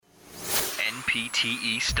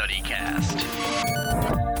NPTE StudyCast.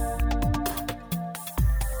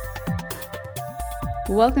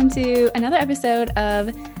 Welcome to another episode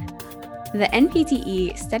of the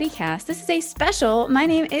NPTE StudyCast. This is a special. My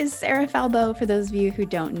name is Sarah Falbo, for those of you who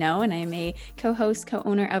don't know, and I'm a co-host,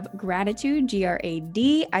 co-owner of GRADitude,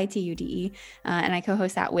 GRADitude, and I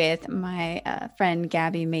co-host that with my friend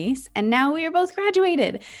Gabby Mace. And now we are both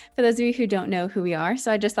graduated, for those of you who don't know who we are. So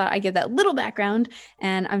I just thought I'd give that little background,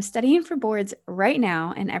 and I'm studying for boards right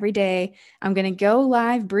now, and every day I'm going to go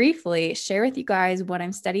live briefly, share with you guys what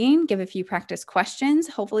I'm studying, give a few practice questions.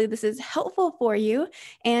 Hopefully this is helpful for you.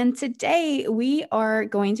 And today we are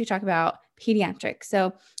going to talk about pediatrics.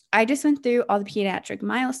 So I just went through all the pediatric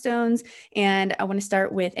milestones, and I want to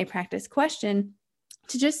start with a practice question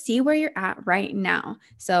to just see where you're at right now.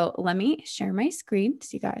 So let me share my screen so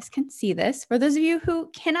you guys can see this. For those of you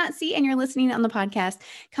who cannot see and you're listening on the podcast,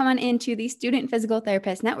 come on into the Student Physical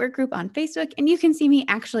Therapist Network group on Facebook, and you can see me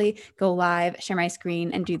actually go live, share my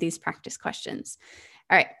screen, and do these practice questions.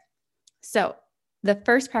 All right. So the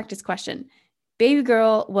first practice question: baby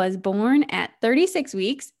girl was born at 36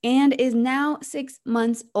 weeks and is now 6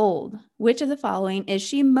 months old. Which of the following is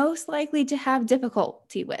she most likely to have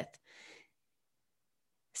difficulty with?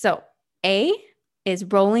 So A is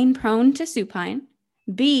rolling prone to supine.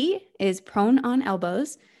 B is prone on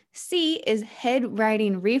elbows. C is head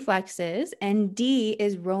riding reflexes. And D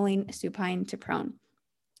is rolling supine to prone.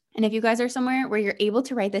 And if you guys are somewhere where you're able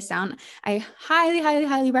to write this down, I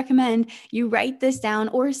highly recommend you write this down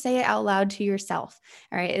or say it out loud to yourself.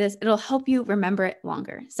 All right. It'll help you remember it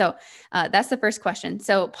longer. So that's the first question.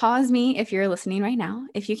 So pause me if you're listening right now,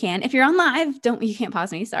 if you can. If you're on live, you can't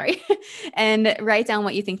pause me, sorry. And write down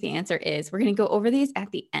what you think the answer is. We're going to go over these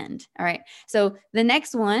at the end. All right. So the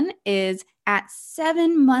next one is: at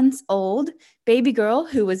 7 months old, baby girl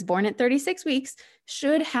who was born at 36 weeks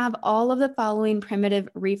should have all of the following primitive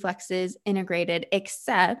reflexes integrated,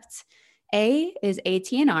 except A is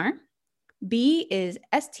ATNR, B is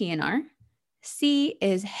STNR, C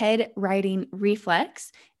is head riding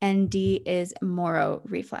reflex, and D is Moro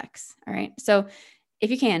reflex. All right. So if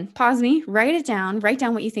you can, pause me, write down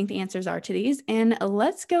what you think the answers are to these, and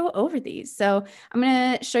let's go over these. So I'm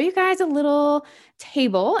going to show you guys a little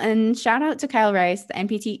table, and shout out to Kyle Rice, the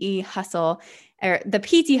NPTE Hustle, or the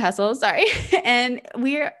PT Hustle, sorry. And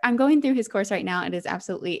I'm going through his course right now. It is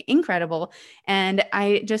absolutely incredible. And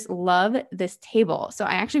I just love this table. So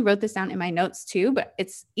I actually wrote this down in my notes too, but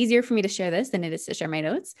it's easier for me to share this than it is to share my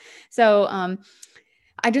notes. So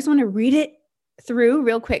I just want to read it through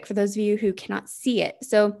real quick for those of you who cannot see it.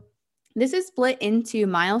 So this is split into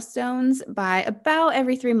milestones by about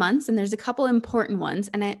every 3 months, and there's a couple important ones.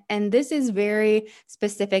 And this is very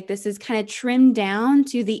specific. This is kind of trimmed down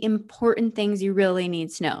to the important things you really need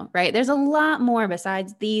to know, right? There's a lot more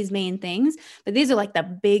besides these main things, but these are like the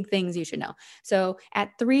big things you should know. So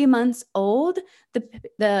at 3 months old,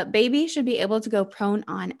 the baby should be able to go prone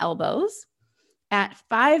on elbows. At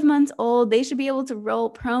 5 months old, they should be able to roll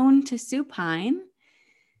prone to supine.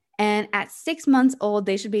 And at 6 months old,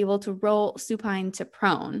 they should be able to roll supine to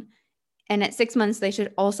prone. And at 6 months, they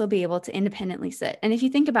should also be able to independently sit. And if you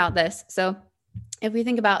think about this, so if we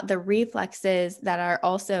think about the reflexes that are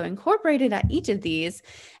also incorporated at each of these,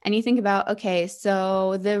 and you think about, okay,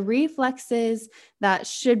 so the reflexes that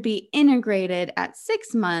should be integrated at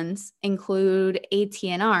 6 months include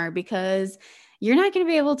ATNR, because you're not going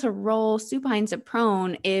to be able to roll supine to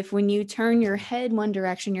prone if when you turn your head one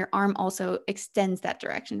direction, your arm also extends that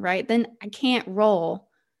direction, right? Then I can't roll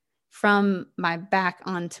from my back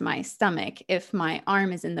onto my stomach if my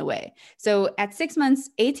arm is in the way. So at 6 months,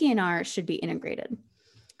 ATNR should be integrated.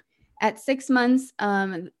 At 6 months,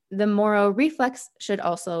 the Moro reflex should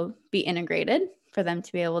also be integrated for them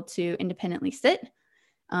to be able to independently sit.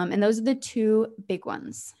 And those are the two big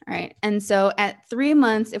ones. All right. And so at 3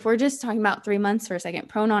 months, if we're just talking about 3 months for a second,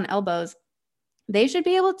 prone on elbows, they should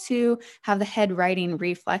be able to have the head riding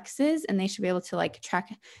reflexes, and they should be able to like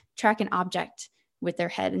track an object with their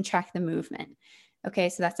head and track the movement. Okay.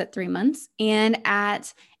 So that's at 3 months. And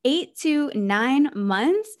at 8 to 9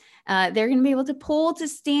 months, they're going to be able to pull to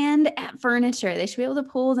stand at furniture. They should be able to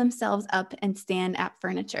pull themselves up and stand at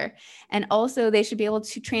furniture. And also they should be able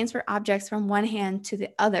to transfer objects from one hand to the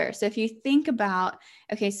other. So if you think about,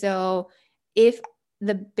 okay, so if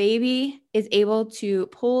the baby is able to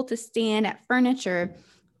pull to stand at furniture,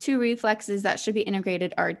 two reflexes that should be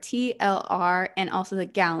integrated are TLR and also the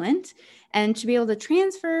gallant. And to be able to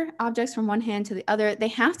transfer objects from one hand to the other, they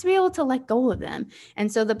have to be able to let go of them. And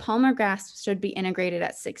so the palmar grasp should be integrated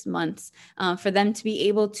at 6 months. For them to be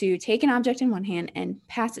able to take an object in one hand and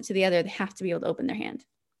pass it to the other, they have to be able to open their hand.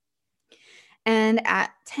 And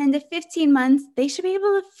at 10 to 15 months, they should be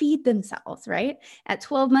able to feed themselves, right? At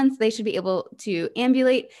 12 months, they should be able to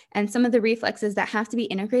ambulate. And some of the reflexes that have to be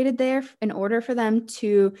integrated there in order for them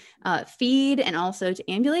to feed and also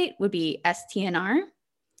to ambulate would be STNR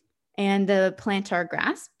and the plantar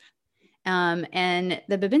grasp. And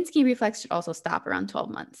the Babinski reflex should also stop around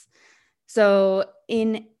 12 months. So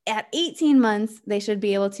at 18 months, they should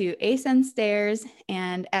be able to ascend stairs,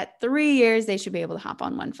 and at 3 years, they should be able to hop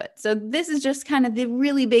on one foot. So this is just kind of the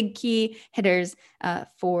really big key hitters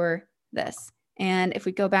for this. And if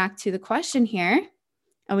we go back to the question here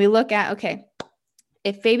and we look at, okay,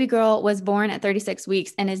 if baby girl was born at 36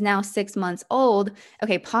 weeks and is now 6 months old,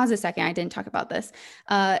 okay, pause a second. I didn't talk about this.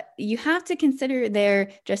 You have to consider their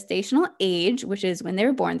gestational age, which is when they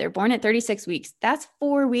were born. They're born at 36 weeks. That's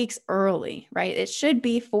 4 weeks early, right? It should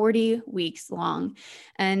be 40 weeks long.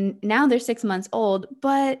 And now they're 6 months old,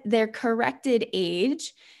 but their corrected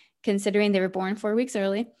age, considering they were born 4 weeks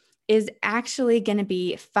early, is actually going to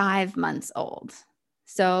be 5 months old.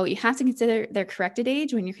 So you have to consider their corrected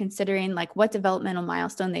age when you're considering like what developmental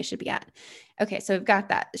milestone they should be at. Okay, so we've got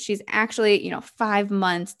that. She's actually, 5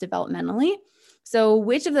 months developmentally. So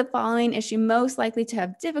which of the following is she most likely to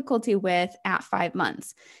have difficulty with at 5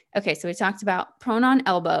 months? Okay, so we talked about prone on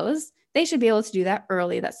elbows. They should be able to do that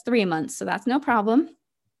early. That's 3 months, so that's no problem.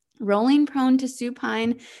 Rolling prone to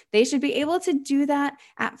supine, they should be able to do that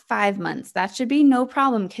at 5 months. That should be no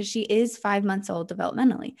problem because she is 5 months old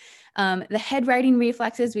developmentally. The head righting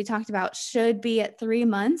reflexes we talked about should be at 3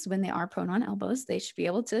 months when they are prone on elbows. They should be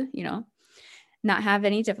able to, not have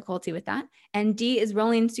any difficulty with that. And D is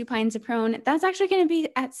rolling supine to prone. That's actually going to be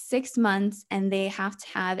at 6 months, and they have to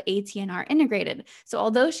have ATNR integrated. So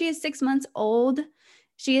although she is 6 months old,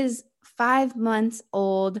 she is 5 months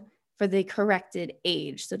old for the corrected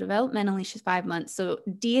age. So developmentally, she's 5 months. So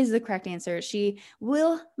D is the correct answer. She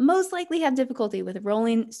will most likely have difficulty with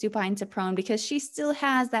rolling supine to prone because she still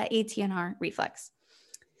has that ATNR reflex.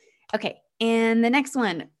 Okay, and the next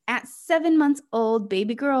one, at 7 months old,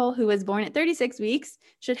 baby girl who was born at 36 weeks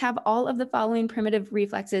should have all of the following primitive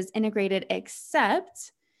reflexes integrated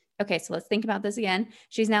except, okay, so let's think about this again.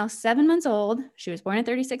 She's now 7 months old. She was born at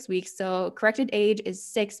 36 weeks. So corrected age is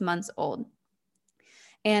 6 months old.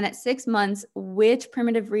 And at 6 months, which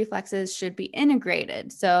primitive reflexes should be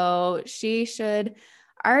integrated? So she should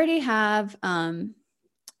already have,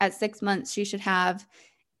 at 6 months, she should have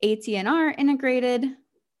ATNR integrated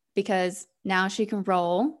because now she can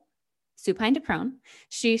roll supine to prone.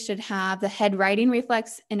 She should have the head righting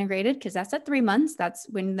reflex integrated because that's at 3 months. That's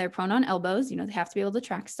when they're prone on elbows. They have to be able to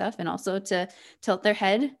track stuff and also to tilt their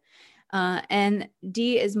head. And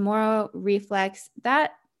D is Moro reflex.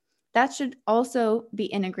 That should also be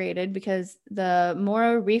integrated because the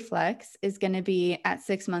Moro reflex is going to be at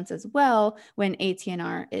 6 months as well when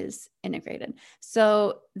ATNR is integrated.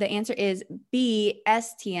 So the answer is B,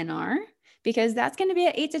 STNR, because that's going to be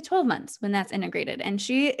at 8 to 12 months when that's integrated. And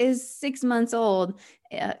she is 6 months old,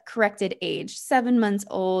 corrected age, 7 months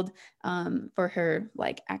old for her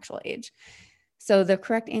actual age. So the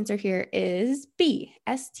correct answer here is B,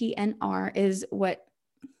 STNR is what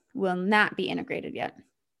will not be integrated yet.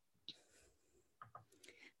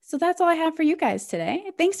 So that's all I have for you guys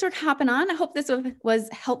today. Thanks for hopping on. I hope this was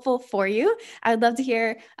helpful for you. I would love to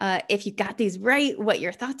hear if you got these right, what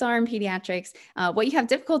your thoughts are in pediatrics, what you have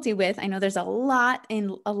difficulty with. I know there's a lot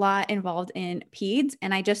involved in peds,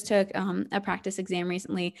 and I just took a practice exam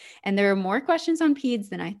recently, and there were more questions on peds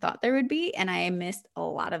than I thought there would be, and I missed a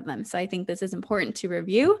lot of them. So I think this is important to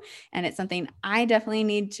review, and it's something I definitely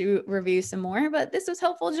need to review some more, but this was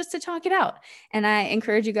helpful just to talk it out. And I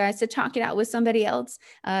encourage you guys to talk it out with somebody else.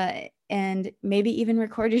 And maybe even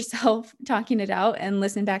record yourself talking it out and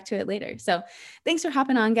listen back to it later. So thanks for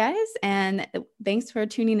hopping on, guys. And thanks for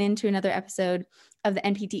tuning in to another episode of the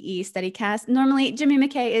NPTE StudyCast. Normally, Jimmy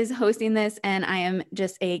McKay is hosting this, and I am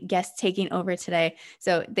just a guest taking over today.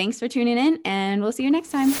 So thanks for tuning in, and we'll see you next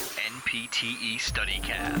time. NPTE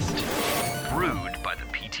StudyCast, brewed by the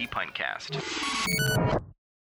PT Pintcast.